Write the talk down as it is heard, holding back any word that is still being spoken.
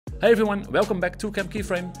Hey everyone, welcome back to Camp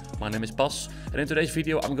Keyframe. My name is Bas, and in today's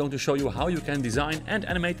video I'm going to show you how you can design and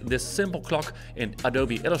animate this simple clock in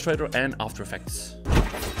Adobe Illustrator and After Effects.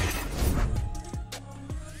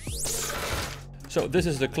 So this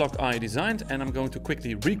is the clock I designed, and I'm going to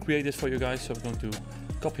quickly recreate this for you guys. So I'm going to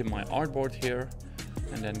copy my artboard here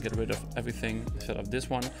and then get rid of everything except of this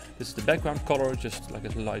one. This is the background color, just like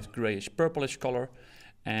a light grayish purplish color.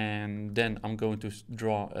 And then I'm going to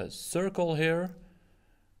draw a circle here.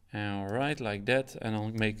 All right, like that, and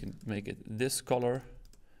I'll make it this color.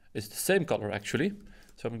 It's the same color actually,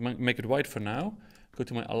 so I'm going to make it white for now. Go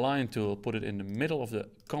to my align tool, put it in the middle of the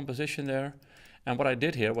composition there. And what I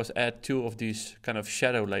did here was add two of these kind of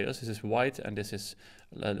shadow layers. This is white and this is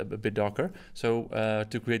a bit darker. So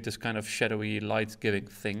to create this kind of shadowy light giving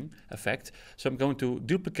thing effect. So I'm going to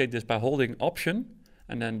duplicate this by holding Option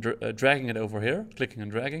and then dragging it over here, clicking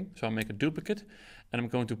and dragging. So I'll make a duplicate, and I'm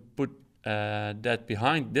going to put that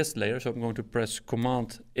behind this layer. So I'm going to press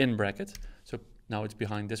Command in bracket. So now it's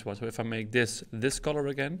behind this one. So if I make this color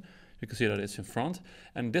again, you can see that it's in front.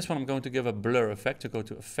 And this one I'm going to give a blur effect. To go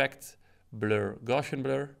to Effect, Blur, Gaussian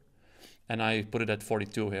Blur, and I put it at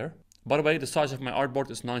 42 here. By the way, the size of my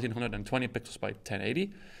artboard is 1920 pixels by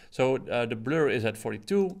 1080. So the blur is at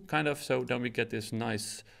 42, kind of. So then we get this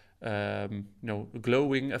nice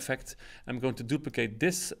glowing effect. I'm going to duplicate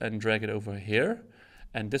this and drag it over here.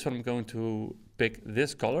 And this one I'm going to pick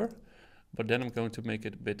this color, but then I'm going to make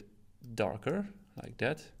it a bit darker, like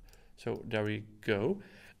that. So there we go.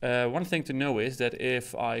 One thing to know is that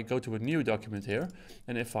if I go to a new document here,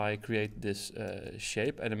 and if I create this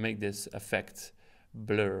shape and I make this effect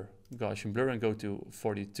blur, Gaussian blur, and go to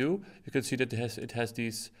 42, you can see that it has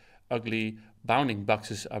these ugly bounding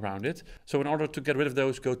boxes around it. So in order to get rid of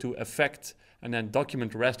those, go to Effect and then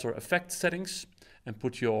Document Raster Effect Settings, and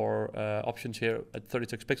put your options here at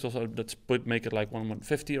 36 pixels. So let's make it like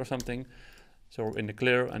 150 or something. So in the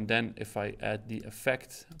clear, and then if I add the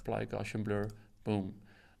effect, apply Gaussian blur, boom,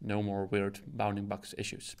 no more weird bounding box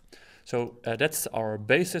issues. So that's our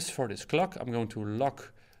basis for this clock. I'm going to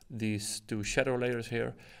lock these two shadow layers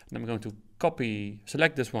here, and I'm going to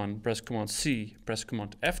select this one, press Command C, press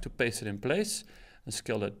Command F to paste it in place, and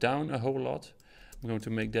scale that down a whole lot. I'm going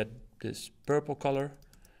to make that this purple color,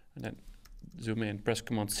 and then zoom in, press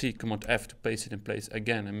Command C, Command F to paste it in place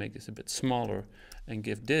again and make this a bit smaller and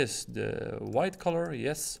give this the white color,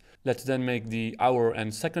 yes. Let's then make the hour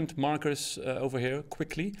and second markers over here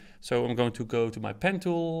quickly. So I'm going to go to my pen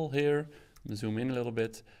tool here, zoom in a little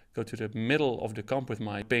bit, go to the middle of the comp with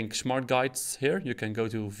my pink smart guides here. You can go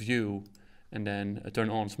to View and then turn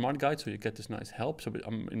on Smart Guide so you get this nice help. So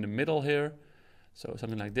I'm in the middle here. So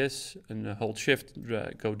something like this, and hold Shift,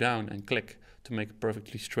 go down and click to make a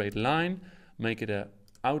perfectly straight line. Make it an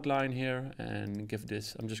outline here and give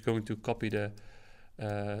this, I'm just going to copy the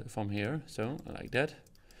from here, so like that.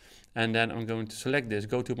 And then I'm going to select this,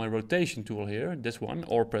 go to my rotation tool here, this one,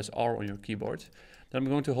 or press R on your keyboard. Then I'm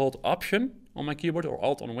going to hold Option on my keyboard or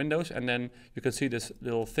Alt on Windows, and then you can see this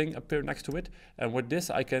little thing appear next to it. And with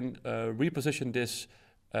this I can reposition this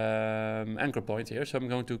anchor point here. So I'm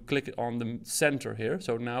going to click on the center here.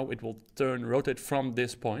 So now it will rotate from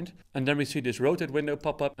this point. And then we see this rotate window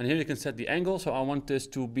pop up. And here you can set the angle. So I want this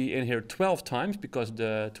to be in here 12 times because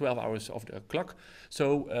the 12 hours of the clock.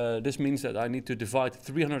 So this means that I need to divide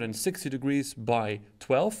 360 degrees by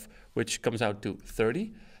 12, which comes out to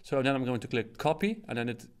 30. So then I'm going to click copy, and then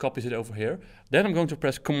it copies it over here. Then I'm going to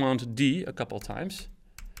press Command D a couple of times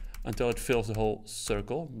until it fills the whole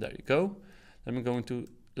circle. There you go. Then I'm going to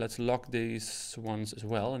let's lock these ones as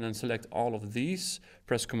well, and then select all of these,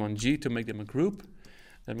 press Command G to make them a group.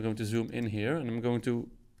 Then I'm going to zoom in here, and I'm going to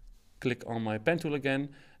click on my pen tool again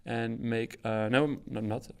and make, I'm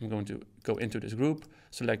going to go into this group,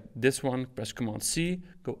 select this one, press Command C,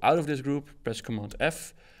 go out of this group, press Command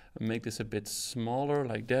F, and make this a bit smaller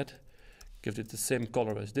like that. Give it the same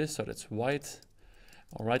color as this, so that's white.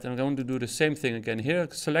 All right, and I'm going to do the same thing again here.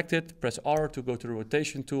 Select it, press R to go to the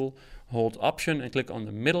rotation tool, hold Option and click on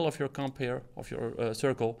the middle of your comp here, of your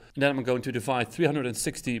circle. And then I'm going to divide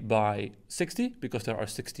 360 by 60 because there are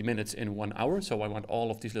 60 minutes in 1 hour. So I want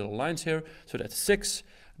all of these little lines here. So that's 6.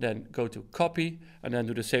 Then go to copy and then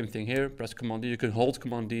do the same thing here. Press Command D. You can hold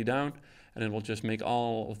Command D down and it will just make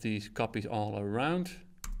all of these copies all around.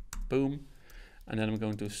 Boom. And then I'm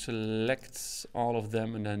going to select all of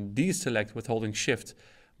them and then deselect with holding Shift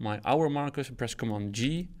my hour markers, press Command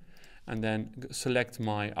G, and then select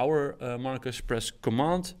my hour markers, press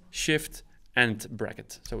Command, Shift, and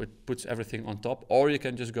bracket. So it puts everything on top, or you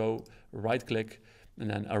can just go right click and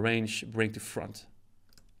then arrange, bring to front,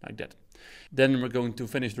 like that. Then we're going to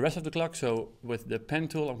finish the rest of the clock. So with the pen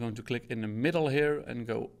tool, I'm going to click in the middle here and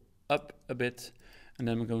go up a bit, and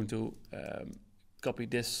then I'm going to copy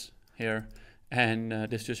this here, and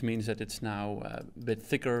this just means that it's now a bit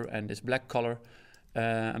thicker and this black color.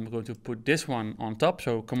 I'm going to put this one on top,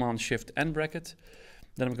 so Command Shift N bracket.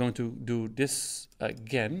 Then I'm going to do this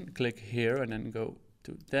again, click here and then go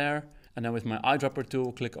to there. And then with my eyedropper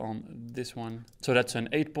tool, click on this one. So that's an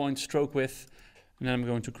 8-point stroke width. And then I'm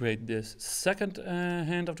going to create this second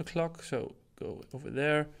hand of the clock. So go over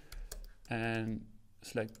there and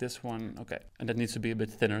select this one. Okay, and that needs to be a bit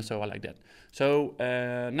thinner, so I like that. So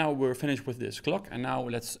now we're finished with this clock, and now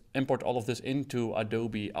let's import all of this into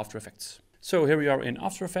Adobe After Effects. So here we are in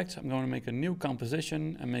After Effects. I'm going to make a new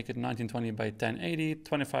composition and make it 1920 by 1080,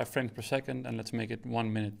 25 frames per second, and let's make it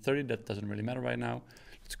 1 minute 30. That doesn't really matter right now.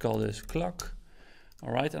 Let's call this clock.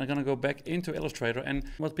 All right, and I'm going to go back into Illustrator, and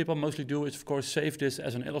what people mostly do is, of course, save this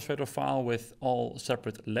as an Illustrator file with all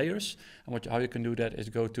separate layers. And how you can do that is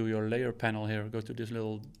go to your layer panel here, go to this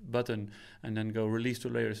little button, and then go release to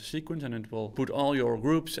layers sequence, and it will put all your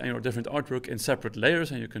groups and your different artwork in separate layers,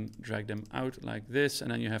 and you can drag them out like this, and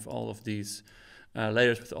then you have all of these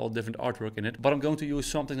layers with all different artwork in it. But I'm going to use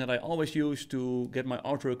something that I always use to get my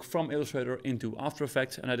artwork from Illustrator into After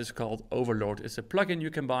Effects, and that is called Overlord. It's a plugin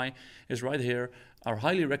you can buy. It's right here. I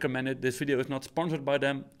highly recommend it. This video is not sponsored by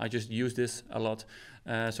them. I just use this a lot.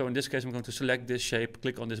 So in this case, I'm going to select this shape,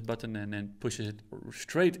 click on this button, and then push it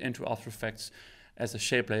straight into After Effects as a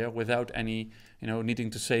shape layer without any,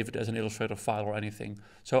 needing to save it as an Illustrator file or anything.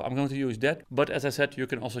 So I'm going to use that. But as I said, you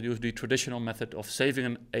can also use the traditional method of saving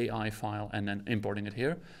an AI file and then importing it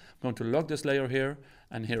here. I'm going to lock this layer here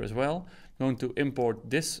and here as well. I'm going to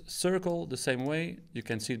import this circle the same way. You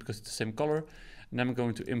can see it because it's the same color. And then I'm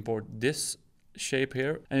going to import this shape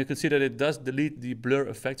here. And you can see that it does delete the blur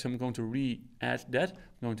effect. So I'm going to re-add that.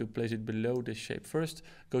 I'm going to place it below this shape first.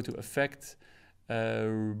 Go to Effect,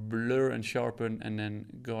 blur and sharpen, and then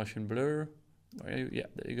Gaussian blur. Yeah,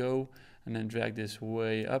 there you go. And then drag this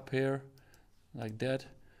way up here like that.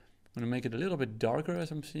 I'm going to make it a little bit darker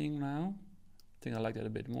as I'm seeing now. I think I like that a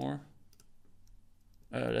bit more.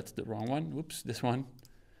 That's the wrong one. Whoops, this one.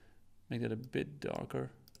 Make that a bit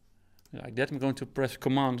darker like that. I'm going to press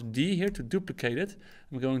Command D here to duplicate it.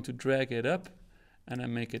 I'm going to drag it up and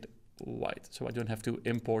then make it white, so I don't have to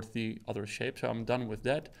import the other shape. So I'm done with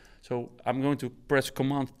that. So I'm going to press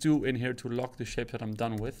Command 2 in here to lock the shapes that I'm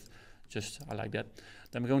done with. I like that.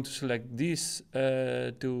 Then I'm going to select these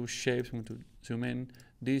two shapes. I'm going to zoom in,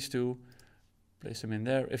 these two, place them in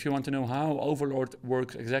there. If you want to know how Overlord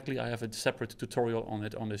works exactly, I have a separate tutorial on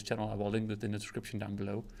it on this channel. I will link it in the description down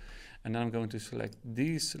below. And then I'm going to select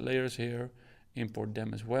these layers here, import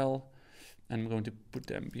them as well. And I'm going to put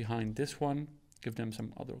them behind this one, give them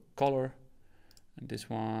some other color, and this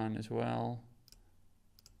one as well,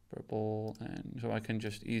 purple, and so I can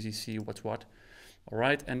just easily see what's what. All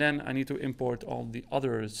right, and then I need to import all the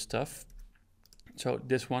other stuff. So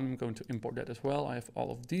this one, I'm going to import that as well. I have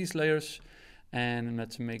all of these layers, and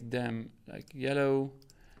let's make them like yellow,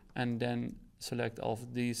 and then select all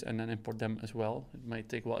of these and then import them as well. It might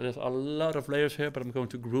take a while. There's a lot of layers here, but I'm going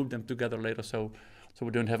to group them together later, so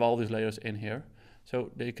we don't have all these layers in here.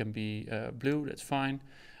 So they can be blue, that's fine.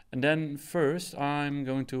 And then first I'm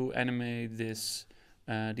going to animate this,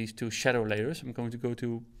 these two shadow layers. I'm going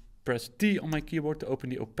to press T on my keyboard to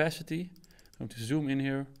open the opacity. I'm going to zoom in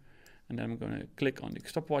here, and then I'm going to click on the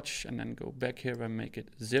stopwatch and then go back here and make it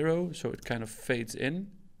 0, so it kind of fades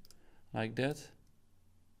in like that.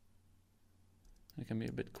 It can be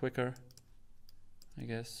a bit quicker, I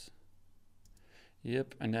guess.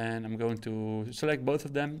 Yep, and then I'm going to select both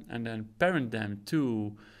of them and then parent them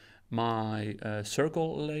to my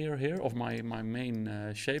circle layer here of my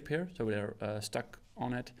main shape here, so they're stuck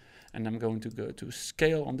on it. And I'm going to go to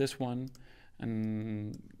scale on this one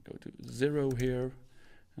and go to 0 here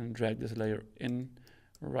and drag this layer in,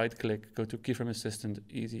 right click, go to Keyframe Assistant,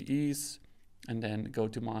 Easy Ease, and then go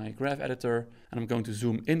to my graph editor, and I'm going to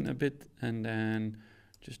zoom in a bit and then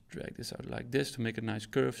just drag this out like this to make a nice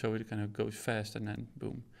curve so it kind of goes fast, and then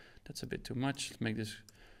boom, that's a bit too much. Let's make this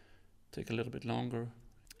take a little bit longer.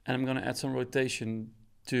 And I'm going to add some rotation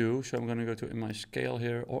too, so I'm going to go to in my scale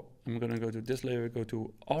here, or I'm going to go to this layer, go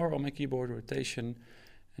to R on my keyboard, rotation,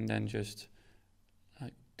 and then just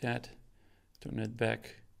like that, turn it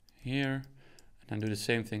back here, and then do the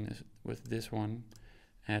same thing as with this one,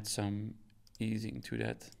 add some easing to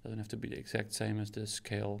that. Doesn't have to be the exact same as the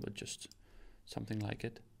scale, but just something like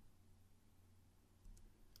it.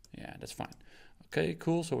 Yeah, that's fine. Okay,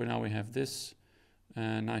 cool. So now we have this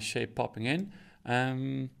nice shape popping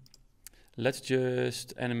in. Let's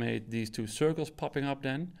just animate these two circles popping up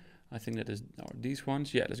then. I think that is these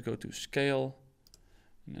ones. Yeah, let's go to scale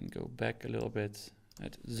and then go back a little bit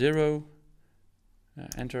at 0,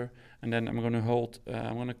 enter, and then I'm going to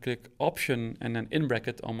I'm going to click Option and then in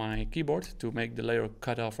bracket on my keyboard to make the layer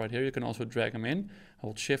cut off right here. You can also drag them in,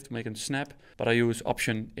 hold Shift to make them snap, but I use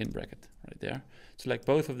Option in bracket right there. Select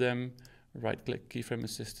both of them, right click Keyframe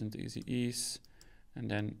Assistant, Easy Ease, and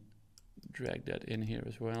then drag that in here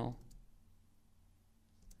as well.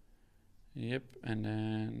 Yep, and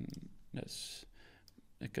then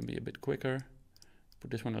it can be a bit quicker. Put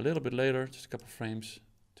this one a little bit later, just a couple frames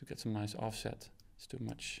to get some nice offset. It's too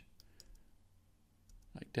much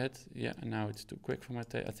like that. Yeah, and now it's too quick for my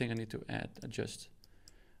tape. I think I need to adjust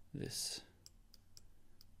this.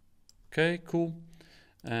 Okay, cool.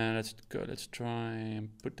 Let's go. Let's try and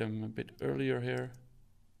put them a bit earlier here.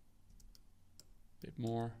 A bit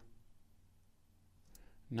more.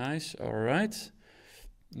 Nice. All right.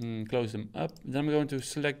 Close them up. Then I'm going to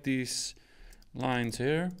select these lines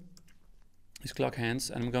here, these clock hands,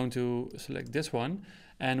 and I'm going to select this one.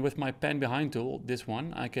 And with my pan behind tool, this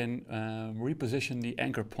one, I can reposition the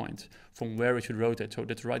anchor point from where it should rotate. So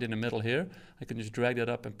that's right in the middle here. I can just drag that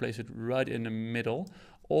up and place it right in the middle.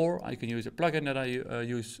 Or I can use a plugin that I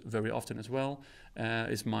use very often as well.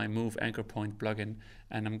 It's my Move Anchor Point plugin.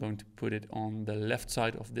 And I'm going to put it on the left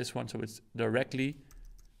side of this one. So it's directly,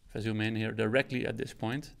 if I zoom in here, directly at this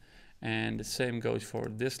point. And the same goes for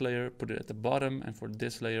this layer, put it at the bottom, and for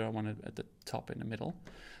this layer I want it at the top in the middle.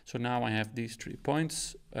 So now I have these 3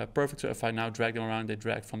 points, perfect. So if I now drag them around, they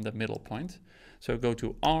drag from the middle point. So go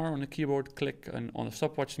to R on the keyboard, click on the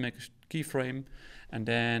stopwatch to make a keyframe, and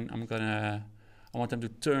then I want them to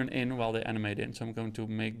turn in while they animate in. So I'm going to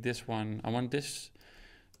make this one, I want this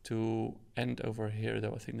to end over here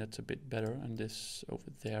though, I think that's a bit better, and this over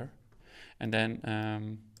there. And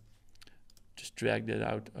then just drag that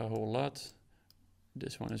out a whole lot.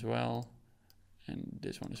 This one as well, and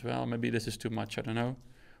this one as well. Maybe this is too much, I don't know.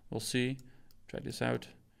 We'll see. Drag this out.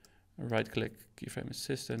 Right click, Keyframe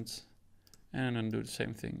Assistant, and then do the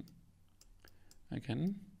same thing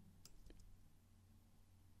again.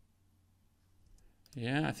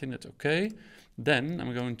 Yeah, I think that's okay. Then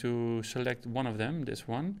I'm going to select one of them, this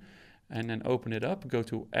one, and then open it up. Go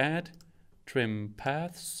to Add, Trim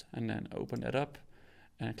Paths, and then open that up.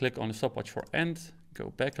 And click on the stopwatch for end,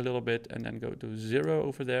 go back a little bit, and then go to 0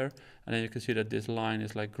 over there. And then you can see that this line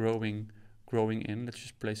is like growing in. Let's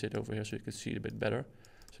just place it over here so you can see it a bit better.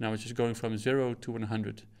 So now it's just going from 0 to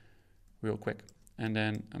 100 real quick. And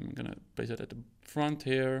then I'm gonna place it at the front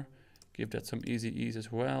here, give that some easy ease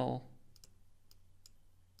as well.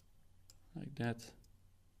 Like that.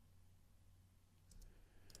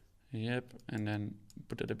 Yep, and then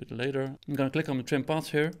put that a bit later. I'm gonna click on the trim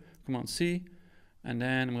paths here, Command C. And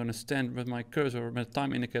then I'm going to stand with my cursor, with the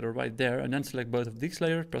time indicator right there, and then select both of these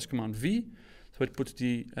layers, press Command V, so it puts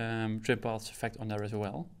the trim paths effect on there as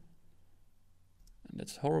well. And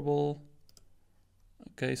that's horrible.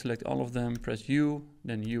 Okay, select all of them, press U,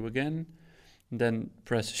 then U again, and then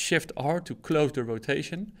press Shift R to close the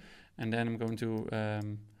rotation. And then I'm going to,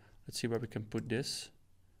 let's see where we can put this.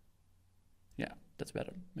 Yeah, that's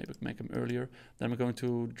better. Maybe we can make them earlier. Then I'm going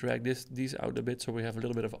to drag these out a bit so we have a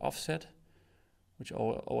little bit of offset, which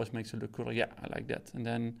always makes it look cooler. Yeah, I like that. And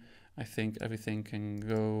then I think everything can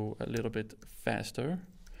go a little bit faster.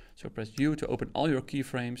 So press U to open all your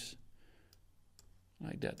keyframes,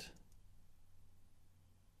 like that.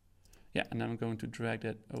 Yeah, and then I'm going to drag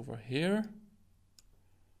that over here.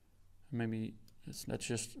 Maybe let's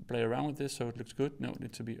just play around with this so it looks good. No, it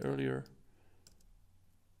needs to be earlier.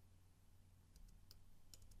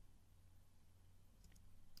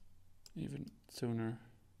 Even sooner.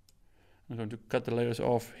 I'm going to cut the layers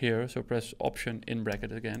off here, so press Option in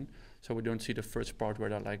bracket again, so we don't see the first part where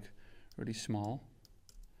they're like really small.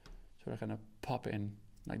 So they're gonna pop in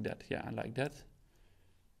like that. Yeah, I like that.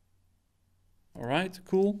 All right,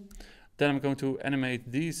 cool. Then I'm going to animate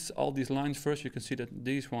all these lines first. You can see that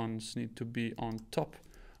these ones need to be on top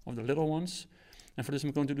of the little ones. And for this,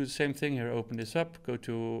 I'm going to do the same thing here. Open this up, go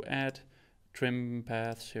to Add, Trim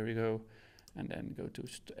Paths, here we go. And then go to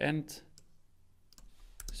End,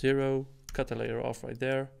 0. Cut the layer off right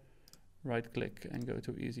there, right click and go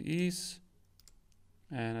to Easy Ease.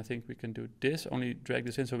 And I think we can do this, only drag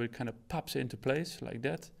this in so it kind of pops into place like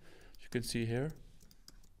that. As you can see here,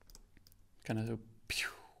 kind of so pew,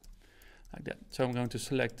 like that. So I'm going to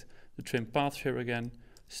select the trim paths here again,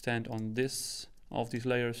 stand on all of these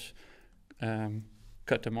layers,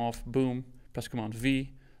 cut them off, boom, press Command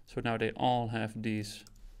V. So now they all have this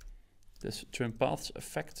trim paths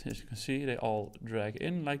effect. As you can see, they all drag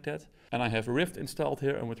in like that. And I have Rift installed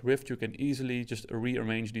here, and with Rift you can easily just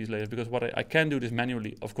rearrange these layers, because what I can do this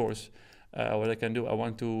manually, of course. What I can do, I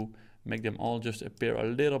want to make them all just appear a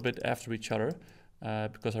little bit after each other,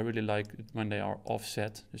 because I really like it when they are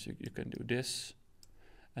offset. So you can do this,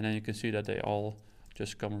 and then you can see that they all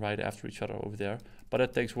just come right after each other over there. But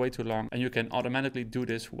it takes way too long, and you can automatically do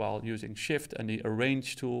this while using Shift and the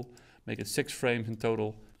Arrange tool. Make it 6 frames in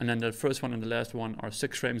total, and then the first one and the last one are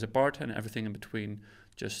 6 frames apart, and everything in between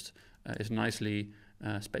just is nicely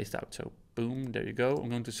spaced out. So boom, there you go. I'm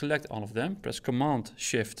going to select all of them, press Command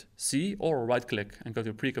Shift C, or right click and go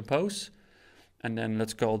to Pre-Compose, and then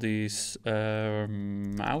let's call these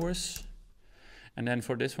hours. And then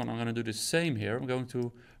for this one I'm going to do the same here. I'm going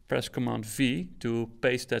to press Command V to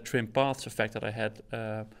paste that trim paths effect that I had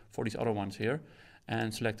for these other ones here,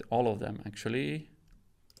 and select all of them actually.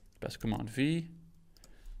 Press Command V,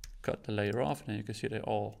 cut the layer off, and then you can see they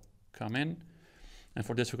all come in. And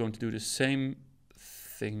for this we're going to do the same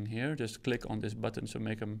thing here. Just click on this button, so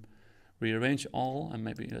make them rearrange all, and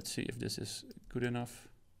maybe let's see if this is good enough.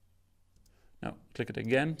 Now click it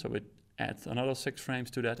again, so it adds another 6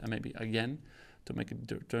 frames to that, and maybe again to make it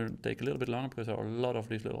take a little bit longer, because there are a lot of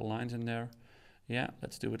these little lines in there. Yeah,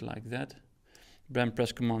 let's do it like that. Then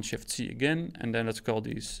press Command Shift C again, and then let's call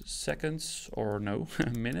these seconds, or no,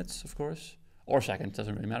 minutes of course, or seconds,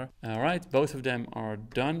 doesn't really matter. All right, both of them are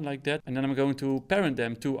done like that, and then I'm going to parent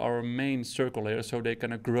them to our main circle layer, so they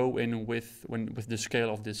kind of grow in with the scale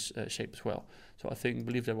of this shape as well. So I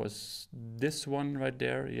believe that was this one right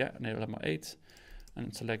there. Yeah, nail lemma 8.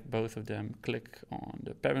 And select both of them, click on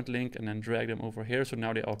the parent link, and then drag them over here. So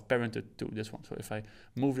now they are parented to this one. So if I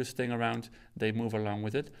move this thing around, they move along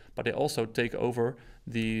with it, but they also take over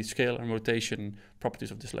the scale and rotation properties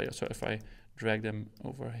of this layer. So if I drag them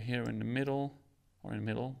over here in the middle, or in the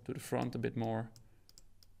middle to the front a bit more,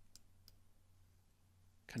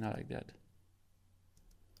 kind of like that.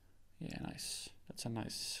 Yeah, nice. That's a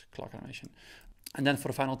nice clock animation. And then for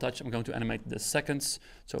the final touch, I'm going to animate the seconds.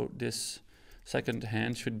 So this second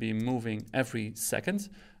hand should be moving every second.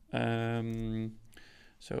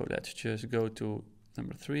 So let's just go to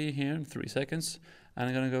number 3 here, 3 seconds. And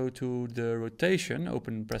I'm going to go to the rotation,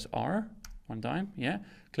 press R one time, yeah.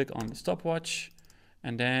 Click on the stopwatch.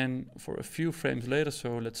 And then for a few frames later,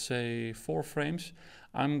 so let's say 4 frames,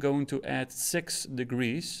 I'm going to add 6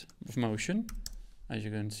 degrees of motion, as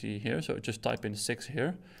you can see here. So just type in 6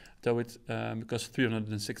 here. So it, because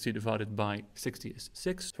 360 divided by 60 is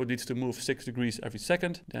 6, so it needs to move 6 degrees every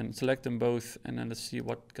second. Then select them both, and then let's see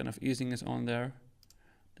what kind of easing is on there.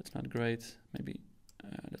 That's not great. Maybe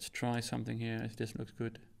let's try something here if this looks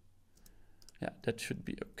good. Yeah, that should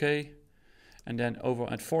be okay. And then over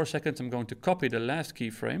at 4 seconds, I'm going to copy the last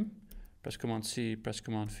keyframe. Press Command C, press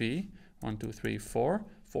Command V. 1, 2, 3, 4.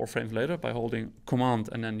 4 frames later by holding Command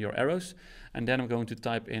and then your arrows. And then I'm going to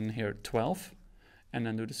type in here 12. And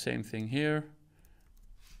then do the same thing here.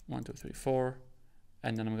 1, 2, 3, 4.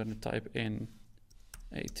 And then I'm going to type in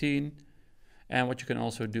 18. And what you can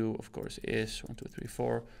also do, of course, is 1, 2, 3,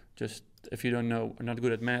 4. Just if you don't know, are not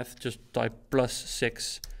good at math, just type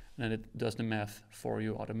 +6, and then it does the math for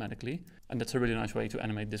you automatically. And that's a really nice way to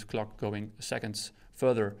animate this clock going seconds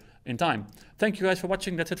further in time. Thank you guys for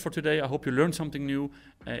watching. That's it for today. I hope you learned something new.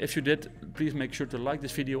 If you did, please make sure to like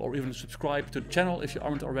this video or even subscribe to the channel if you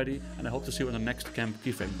aren't already. And I hope to see you in the next Camp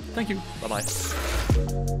Keyframe. Thank you.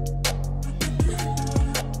 Bye-bye.